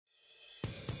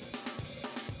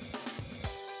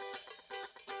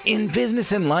In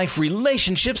business and life,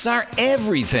 relationships are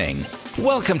everything.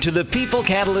 Welcome to the People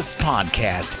Catalyst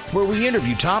podcast, where we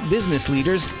interview top business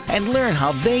leaders and learn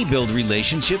how they build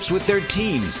relationships with their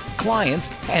teams, clients,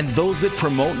 and those that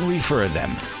promote and refer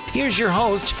them. Here's your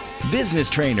host, business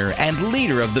trainer and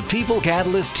leader of the People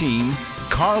Catalyst team,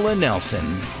 Karla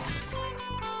Nelson.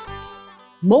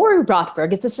 Morry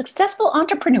Rothberg is a successful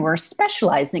entrepreneur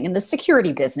specializing in the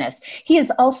security business. He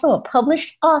is also a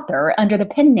published author under the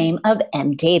pen name of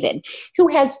M. David, who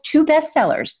has two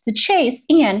bestsellers, The Chase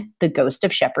and The Ghost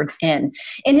of Shepherd's Inn.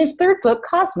 In his third book,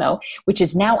 Cosmo, which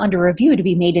is now under review to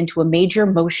be made into a major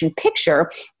motion picture,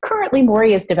 currently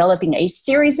Morry is developing a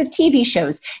series of TV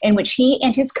shows in which he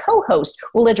and his co-host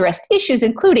will address issues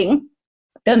including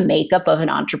the makeup of an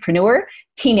entrepreneur,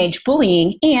 teenage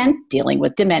bullying, and dealing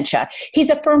with dementia. He's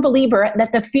a firm believer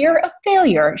that the fear of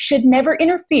failure should never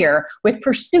interfere with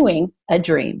pursuing a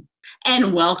dream.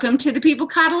 And welcome to the People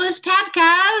Catalyst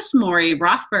podcast, Morry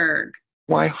Rothberg.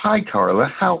 Why, hi,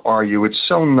 Karla. How are you? It's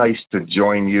so nice to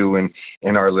join you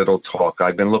in our little talk.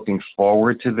 I've been looking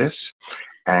forward to this,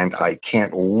 and I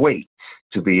can't wait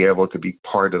to be able to be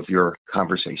part of your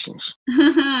conversations.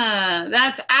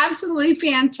 That's absolutely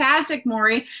fantastic,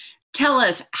 Morry. Tell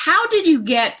us, how did you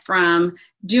get from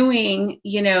doing,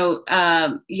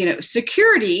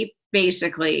 security,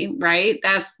 basically, right?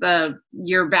 That's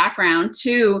your background,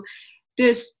 to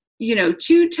this,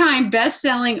 two-time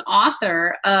best-selling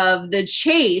author of The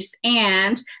Chase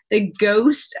and The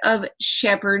Ghost of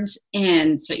Shepherd's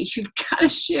Inn. So you've got to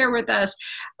share with us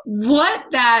what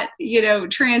that,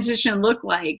 transition looked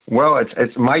like. Well,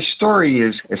 it's my story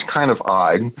is kind of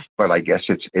odd, but I guess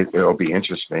it'll be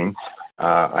interesting.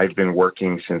 I've been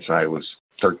working since I was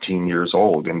 13 years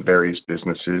old in various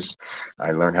businesses.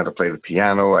 I learned how to play the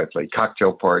piano. I played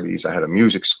cocktail parties. I had a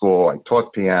music school. I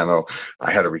taught piano.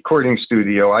 I had a recording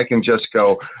studio. I can just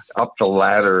go up the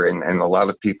ladder, and a lot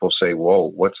of people say,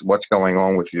 "Whoa, what's going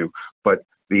on with you?" But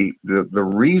the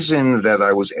reason that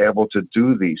I was able to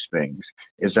do these things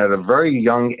is at a very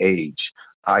young age,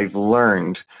 I've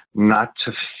learned not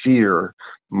to fear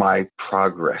my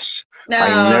progress.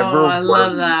 I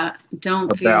love that.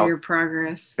 Don't fear your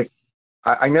progress.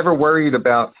 I never worried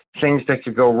about things that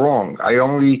could go wrong. I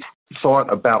only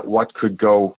thought about what could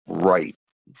go right.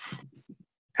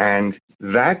 And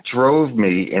that drove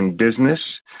me in business,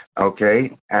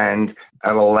 okay? And it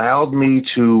allowed me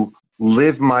to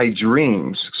live my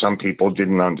dreams. Some people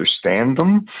didn't understand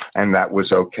them, and that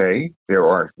was okay. There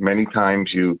are many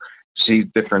times you see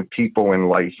different people in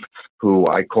life who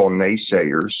I call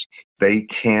naysayers. They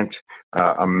can't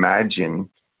imagine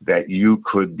that you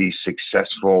could be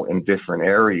successful in different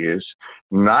areas.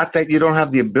 Not that you don't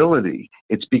have the ability.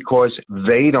 It's because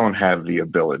they don't have the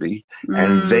ability,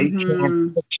 and they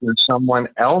can't picture someone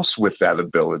else with that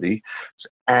ability.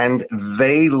 And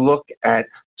they look at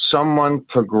someone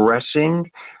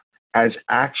progressing as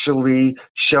actually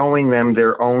showing them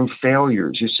their own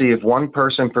failures. You see, if one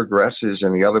person progresses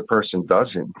and the other person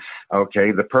doesn't,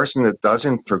 okay, the person that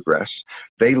doesn't progress,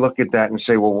 they look at that and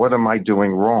say, well, what am I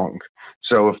doing wrong?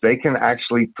 So if they can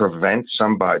actually prevent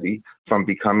somebody from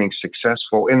becoming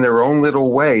successful in their own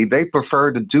little way, they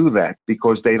prefer to do that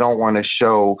because they don't want to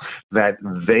show that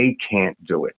they can't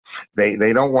do it.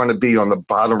 They don't want to be on the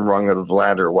bottom rung of the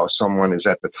ladder while someone is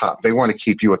at the top. They want to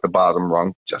keep you at the bottom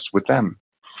rung just with them.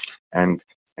 And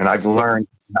I've learned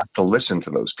not to listen to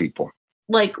those people.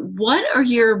 Like, what are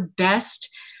your best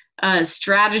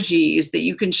strategies that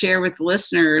you can share with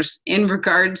listeners in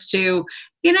regards to,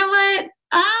 you know what,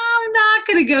 I'm not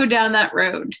going to go down that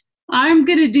road. I'm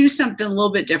going to do something a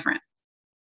little bit different.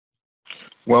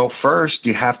 Well, first,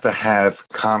 you have to have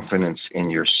confidence in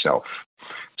yourself.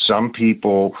 Some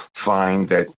people find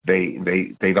that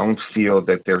they don't feel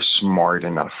that they're smart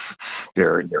enough.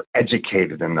 They're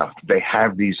educated enough. They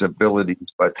have these abilities,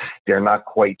 but they're not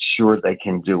quite sure they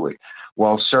can do it.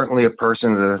 Well, certainly a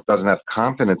person that doesn't have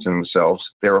confidence in themselves,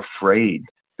 they're afraid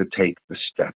to take the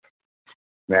step.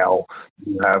 Now,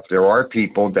 there are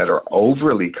people that are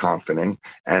overly confident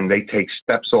and they take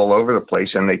steps all over the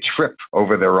place and they trip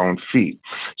over their own feet.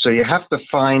 So you have to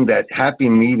find that happy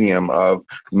medium of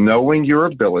knowing your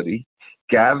ability,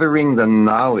 gathering the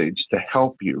knowledge to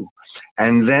help you,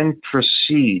 and then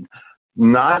proceed,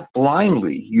 not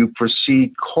blindly. You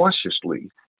proceed cautiously,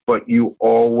 but you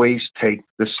always take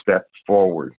the step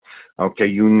forward. Okay,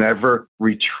 you never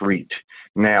retreat.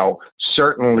 Now,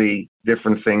 certainly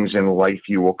different things in life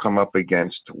you will come up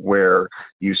against where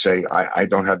you say, I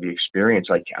don't have the experience.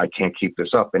 I can't keep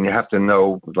this up. And you have to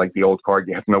know, like the old card,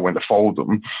 you have to know when to fold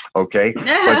them. Okay.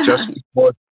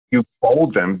 But you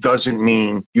fold them doesn't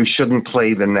mean you shouldn't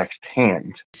play the next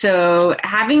hand. So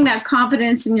having that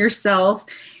confidence in yourself,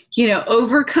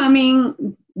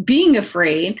 overcoming being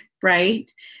afraid,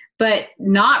 right? But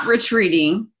not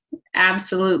retreating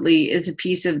absolutely is a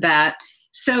piece of that.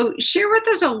 So share with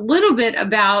us a little bit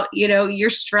about, your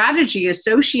strategy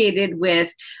associated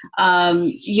with,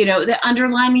 the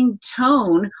underlining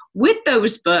tone with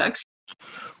those books.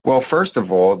 Well, first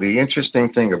of all, the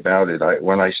interesting thing about it,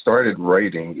 when I started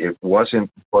writing, it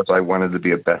wasn't because I wanted to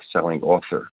be a best-selling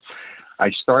author. I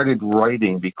started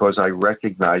writing because I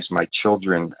recognized my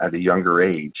children at a younger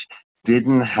age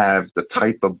didn't have the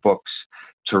type of books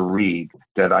to read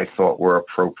that I thought were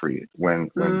appropriate. When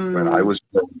I was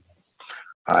growing,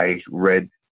 I read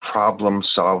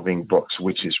problem-solving books,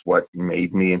 which is what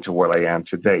made me into what I am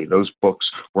today. Those books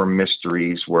were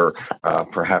mysteries, were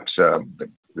perhaps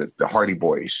the Hardy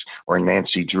Boys or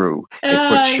Nancy Drew.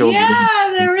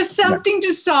 There was something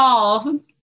to solve.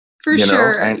 For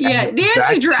sure. And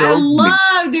Nancy Drew. I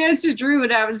loved Nancy Drew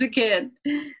when I was a kid.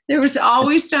 There was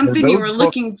always something you were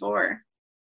looking for.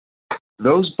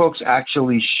 Those books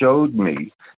actually showed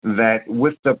me that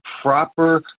with the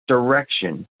proper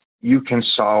direction, you can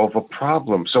solve a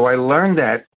problem. So I learned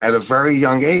that at a very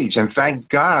young age. And thank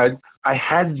God I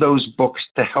had those books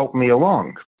to help me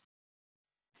along.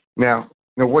 Now,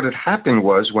 what had happened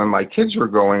was when my kids were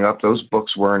growing up, those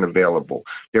books weren't available.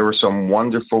 There were some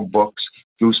wonderful books,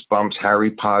 Goosebumps, Harry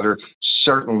Potter,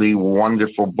 certainly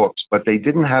wonderful books, but they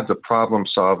didn't have the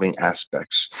problem-solving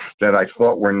aspects that I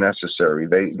thought were necessary.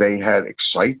 They had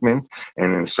excitement,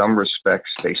 and in some respects,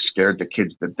 they scared the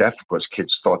kids to death because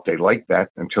kids thought they liked that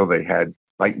until they had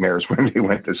nightmares when they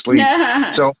went to sleep.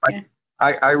 So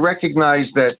I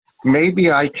recognized that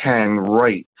maybe I can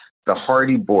write the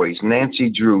Hardy Boys, Nancy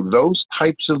Drew, those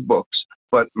types of books,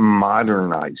 but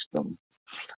modernize them.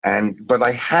 But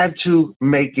I had to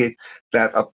make it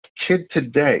that a kid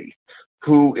today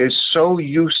who is so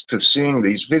used to seeing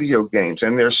these video games,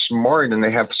 and they're smart and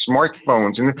they have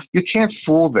smartphones, and you can't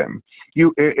fool them.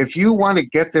 If you want to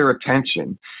get their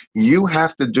attention, you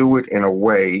have to do it in a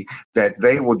way that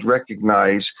they would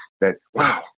recognize that,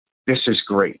 wow, this is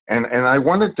great. And I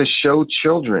wanted to show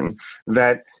children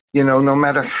that, no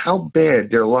matter how bad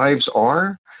their lives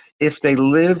are, if they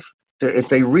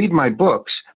read my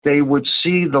books, they would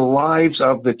see the lives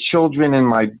of the children in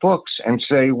my books and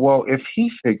say, well, if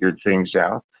he figured things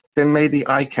out, then maybe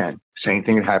I can. Same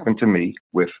thing happened to me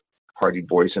with Hardy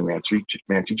Boys and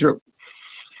Nancy Drew.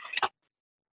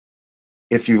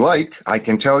 If you like, I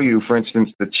can tell you, for instance,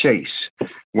 The Chase.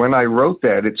 When I wrote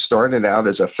that, it started out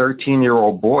as a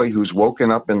 13-year-old boy who's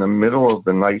woken up in the middle of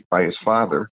the night by his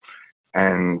father.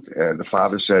 And the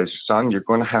father says, son, you're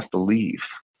going to have to leave.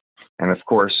 And of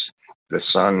course, the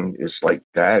son is like,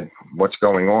 Dad, what's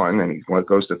going on? And he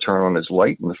goes to turn on his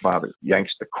light, and the father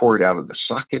yanks the cord out of the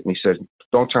socket, and he says,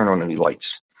 don't turn on any lights.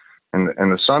 And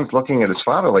the son's looking at his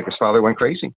father like his father went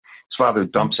crazy. His father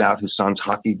dumps out his son's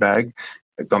hockey bag,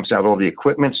 dumps out all the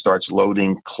equipment, starts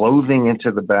loading clothing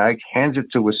into the bag, hands it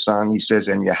to his son. He says,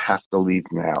 and you have to leave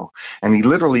now. And he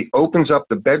literally opens up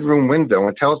the bedroom window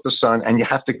and tells the son, and you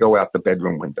have to go out the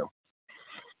bedroom window.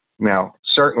 Now,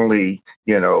 certainly,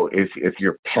 if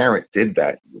your parent did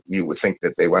that, you would think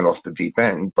that they went off the deep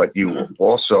end, but you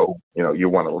also, you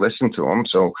want to listen to them.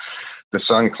 So the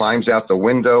son climbs out the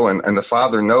window, and the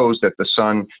father knows that the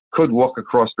son could walk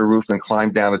across the roof and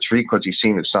climb down a tree because he's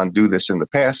seen his son do this in the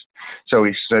past. So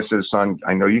he says to the son,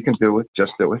 I know you can do it,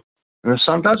 just do it. And the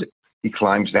son does it. He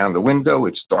climbs down the window.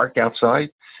 It's dark outside,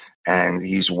 and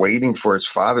he's waiting for his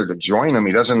father to join him.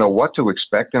 He doesn't know what to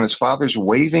expect, and his father's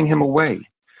waving him away.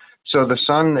 So the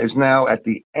son is now at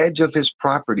the edge of his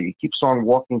property. He keeps on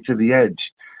walking to the edge,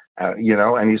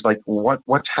 and he's like,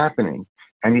 what's happening?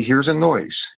 And he hears a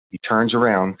noise. He turns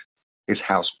around. His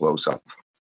house blows up.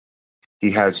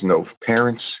 He has no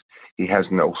parents. He has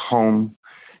no home.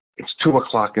 It's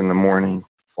 2:00 in the morning.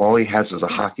 All he has is a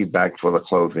hockey bag full of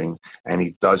clothing, and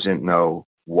he doesn't know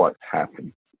what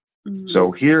happened. Mm-hmm.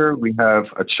 So here we have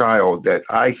a child that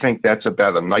I think that's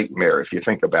about a nightmare if you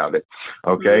think about it.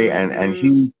 Okay. Mm-hmm. And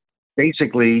he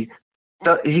basically,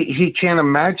 he can't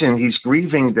imagine. He's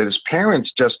grieving that his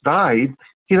parents just died.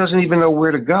 He doesn't even know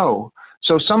where to go.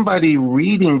 So somebody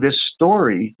reading this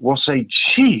story will say,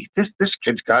 gee, this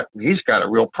kid's got a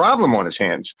real problem on his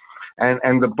hands.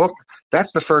 And the book, that's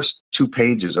the first 2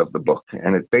 pages of the book.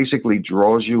 And it basically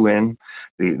draws you in.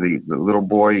 The little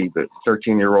boy, the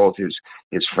 13-year-old,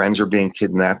 his friends are being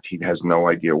kidnapped. He has no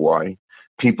idea why.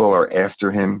 People are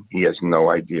after him. He has no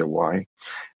idea why.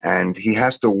 And he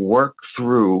has to work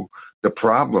through the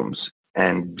problems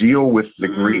and deal with the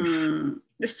grief.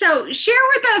 So share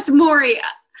with us, Morry,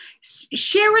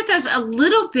 Share with us a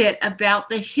little bit about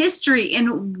the history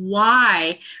and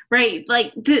why, right?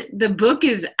 Like the book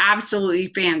is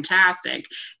absolutely fantastic.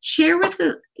 Share with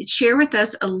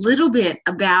us a little bit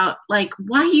about like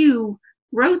why you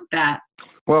wrote that.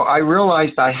 Well, I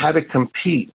realized I had to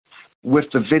compete with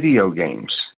the video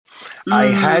games. I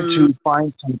had to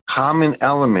find some common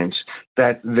elements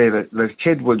that the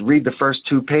kid would read the first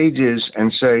 2 pages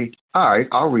and say, all right,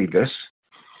 I'll read this.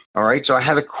 All right. So I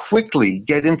had to quickly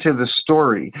get into the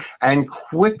story and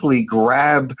quickly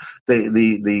grab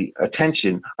the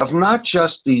attention of not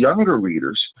just the younger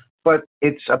readers, but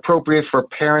it's appropriate for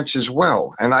parents as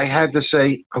well. And I had to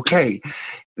say, okay,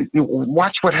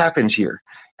 watch what happens here.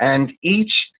 And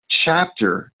each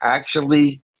chapter,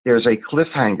 actually, there's a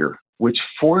cliffhanger, which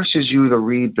forces you to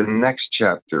read the next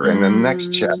chapter and the next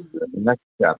chapter and the next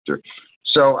chapter.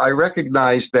 So I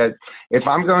recognize that if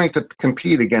I'm going to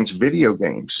compete against video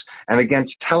games and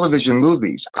against television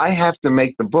movies, I have to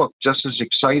make the book just as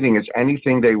exciting as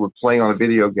anything they would play on a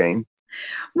video game.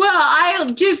 Well,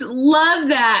 I just love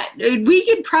that. We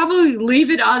could probably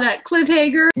leave it on that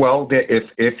cliffhanger. Well,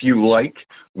 if you like,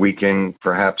 we can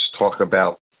perhaps talk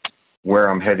about where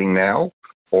I'm heading now,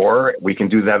 or we can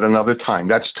do that another time.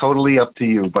 That's totally up to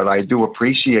you, but I do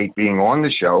appreciate being on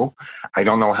the show. I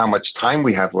don't know how much time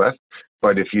we have left,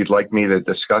 but if you'd like me to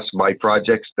discuss my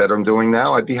projects that I'm doing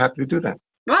now, I'd be happy to do that.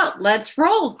 Well, let's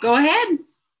roll. Go ahead.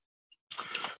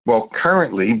 Well,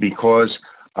 currently, because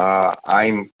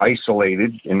I'm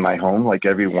isolated in my home like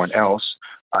everyone else,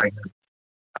 I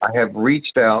have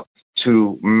reached out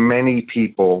to many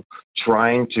people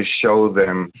trying to show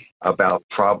them about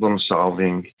problem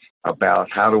solving,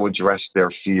 about how to address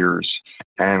their fears.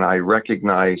 And I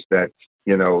recognize that,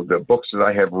 you know, the books that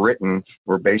I have written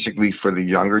were basically for the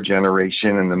younger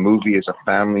generation, and the movie is a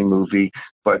family movie.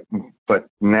 But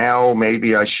now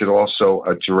maybe I should also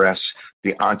address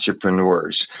the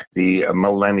entrepreneurs, the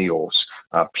millennials,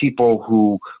 people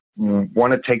who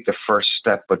want to take the first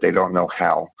step, but they don't know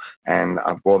how. And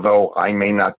although I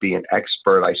may not be an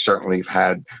expert, I certainly have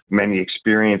had many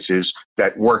experiences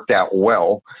that worked out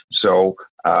well. So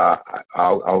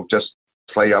I'll just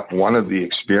play up one of the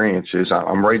experiences.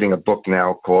 I'm writing a book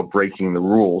now called Breaking the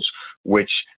Rules,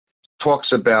 which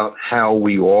talks about how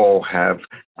we all have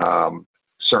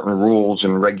certain rules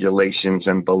and regulations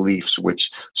and beliefs which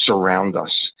surround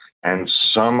us. And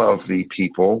some of the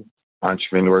people,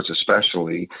 entrepreneurs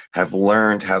especially, have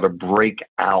learned how to break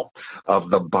out of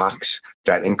the box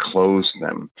that enclosed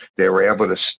them. They were able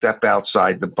to step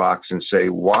outside the box and say,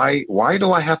 why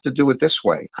do I have to do it this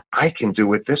way? I can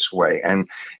do it this way. And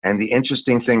the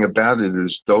interesting thing about it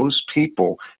is those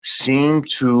people seem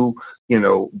to, you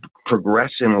know,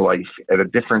 progress in life at a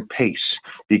different pace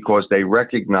because they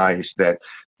recognize that,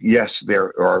 yes,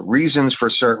 there are reasons for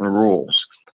certain rules,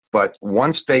 but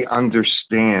once they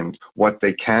understand what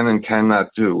they can and cannot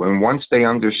do, and once they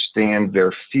understand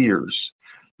their fears,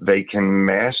 they can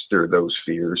master those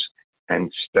fears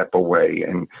and step away.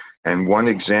 And one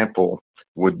example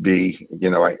would be,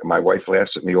 you know, my wife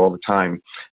laughs at me all the time.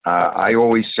 I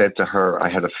always said to her,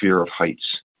 I had a fear of heights.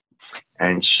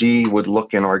 And she would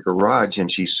look in our garage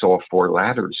and she saw 4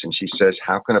 ladders. And she says,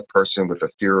 how can a person with a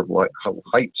fear of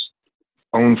heights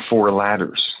own 4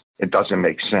 ladders? It doesn't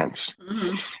make sense.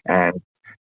 Mm-hmm. And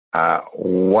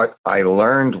what I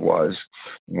learned was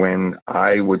when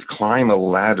I would climb a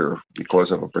ladder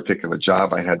because of a particular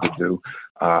job I had to do,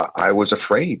 I was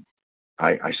afraid.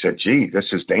 I said, gee, this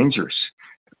is dangerous.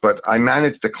 But I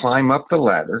managed to climb up the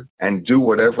ladder and do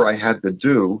whatever I had to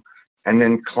do and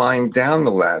then climb down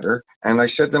the ladder. And I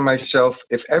said to myself,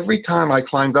 if every time I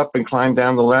climbed up and climbed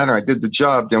down the ladder, I did the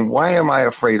job, then why am I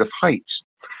afraid of heights?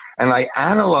 And I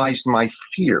analyzed my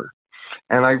fear,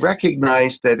 and I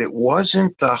recognized that it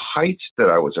wasn't the heights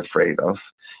that I was afraid of.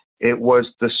 It was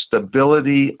the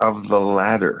stability of the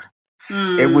ladder.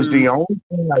 It was the only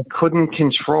thing I couldn't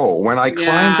control. When I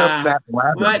climbed up that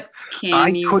ladder,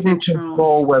 I couldn't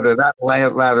control whether that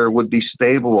ladder would be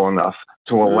stable enough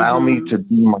to allow me to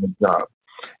do my job.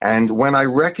 And when I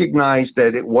recognized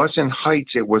that it wasn't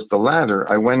heights, it was the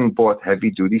ladder, I went and bought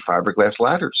heavy-duty fiberglass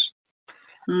ladders.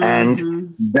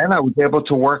 And then I was able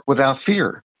to work without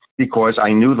fear because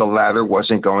I knew the ladder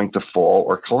wasn't going to fall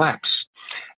or collapse.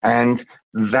 And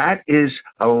that is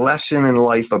a lesson in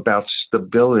life about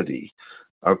stability.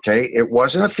 Okay. It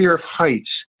wasn't a fear of heights.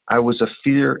 It was a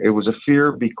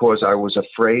fear because I was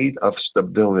afraid of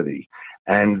stability.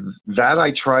 And that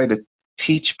I try to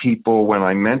teach people when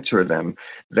I mentor them,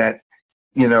 that,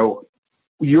 you know,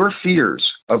 your fears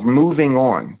of moving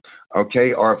on,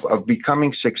 okay, or of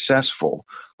becoming successful,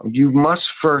 you must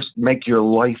first make your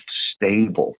life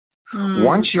stable.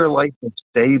 Once your life is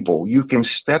stable, you can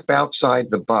step outside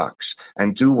the box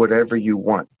and do whatever you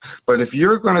want. But if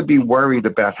you're going to be worried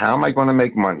about how am I going to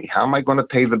make money, how am I going to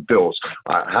pay the bills,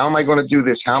 how am I going to do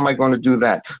this, how am I going to do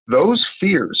that, those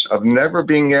fears of never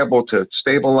being able to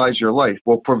stabilize your life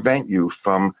will prevent you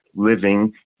from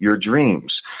living your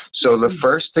dreams. So the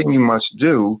first thing you must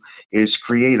do is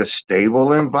create a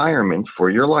stable environment for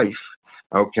your life,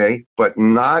 okay, but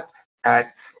not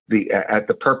at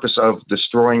the purpose of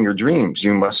destroying your dreams.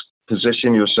 You must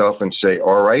position yourself and say,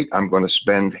 all right, I'm going to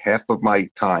spend half of my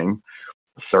time,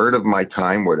 a third of my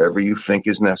time, whatever you think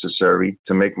is necessary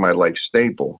to make my life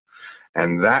stable.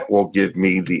 And that will give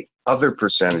me the other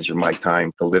percentage of my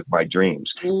time to live my dreams.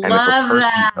 Love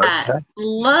that.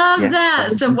 Love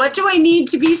that. So what do I need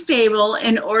to be stable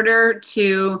in order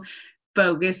to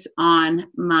focus on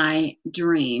my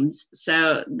dreams?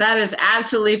 So that is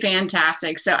absolutely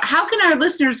fantastic. So how can our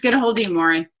listeners get a hold of you,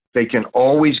 Morry? They can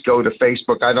always go to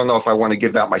Facebook. I don't know if I want to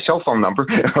give out my cell phone number,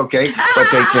 okay?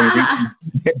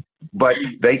 But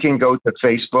they can go to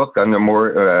Facebook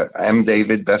under M.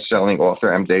 David, best-selling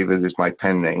author. M. David is my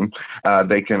pen name.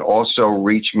 They can also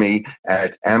reach me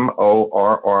at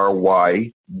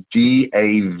MORRYDAV,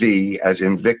 as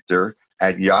in Victor,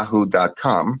 at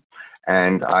yahoo.com.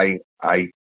 And I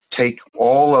take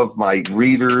all of my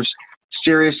readers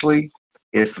seriously.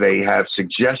 If they have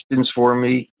suggestions for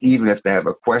me, even if they have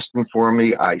a question for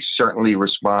me, I certainly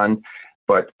respond.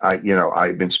 But I've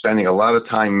been spending a lot of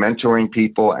time mentoring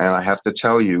people, and I have to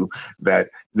tell you that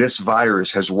this virus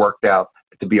has worked out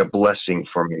to be a blessing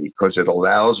for me because it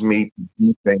allows me to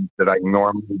do things that I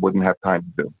normally wouldn't have time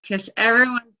to do. Because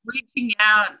everyone's reaching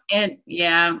out, and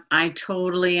yeah, I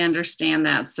totally understand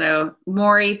that. So,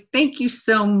 Morry, thank you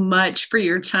so much for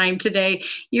your time today.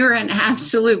 You're an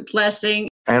absolute blessing.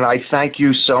 And I thank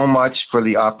you so much for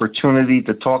the opportunity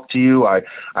to talk to you.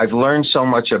 I've learned so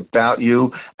much about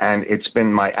you, and it's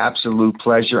been my absolute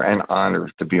pleasure and honor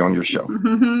to be on your show.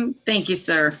 Thank you,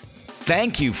 sir.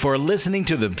 Thank you for listening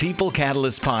to the People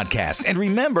Catalyst podcast. And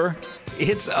remember,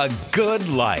 it's a good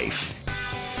life.